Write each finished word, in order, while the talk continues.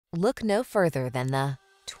Look no further than the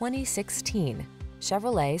 2016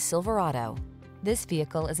 Chevrolet Silverado. This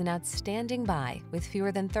vehicle is an outstanding buy with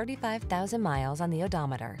fewer than 35,000 miles on the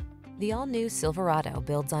odometer. The all-new Silverado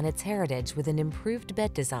builds on its heritage with an improved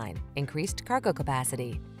bed design, increased cargo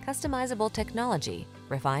capacity, customizable technology,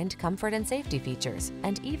 refined comfort and safety features,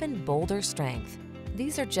 and even bolder strength.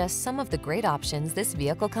 These are just some of the great options this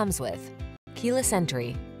vehicle comes with: keyless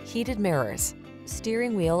entry, heated mirrors,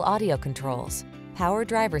 steering wheel audio controls, power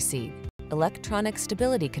driver's seat, electronic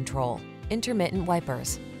stability control, intermittent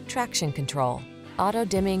wipers, traction control,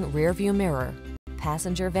 auto-dimming rearview mirror,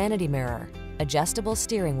 passenger vanity mirror, adjustable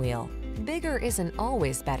steering wheel. Bigger isn't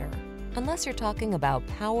always better, unless you're talking about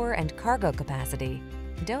power and cargo capacity.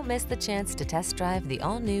 Don't miss the chance to test drive the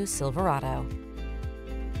all-new Silverado.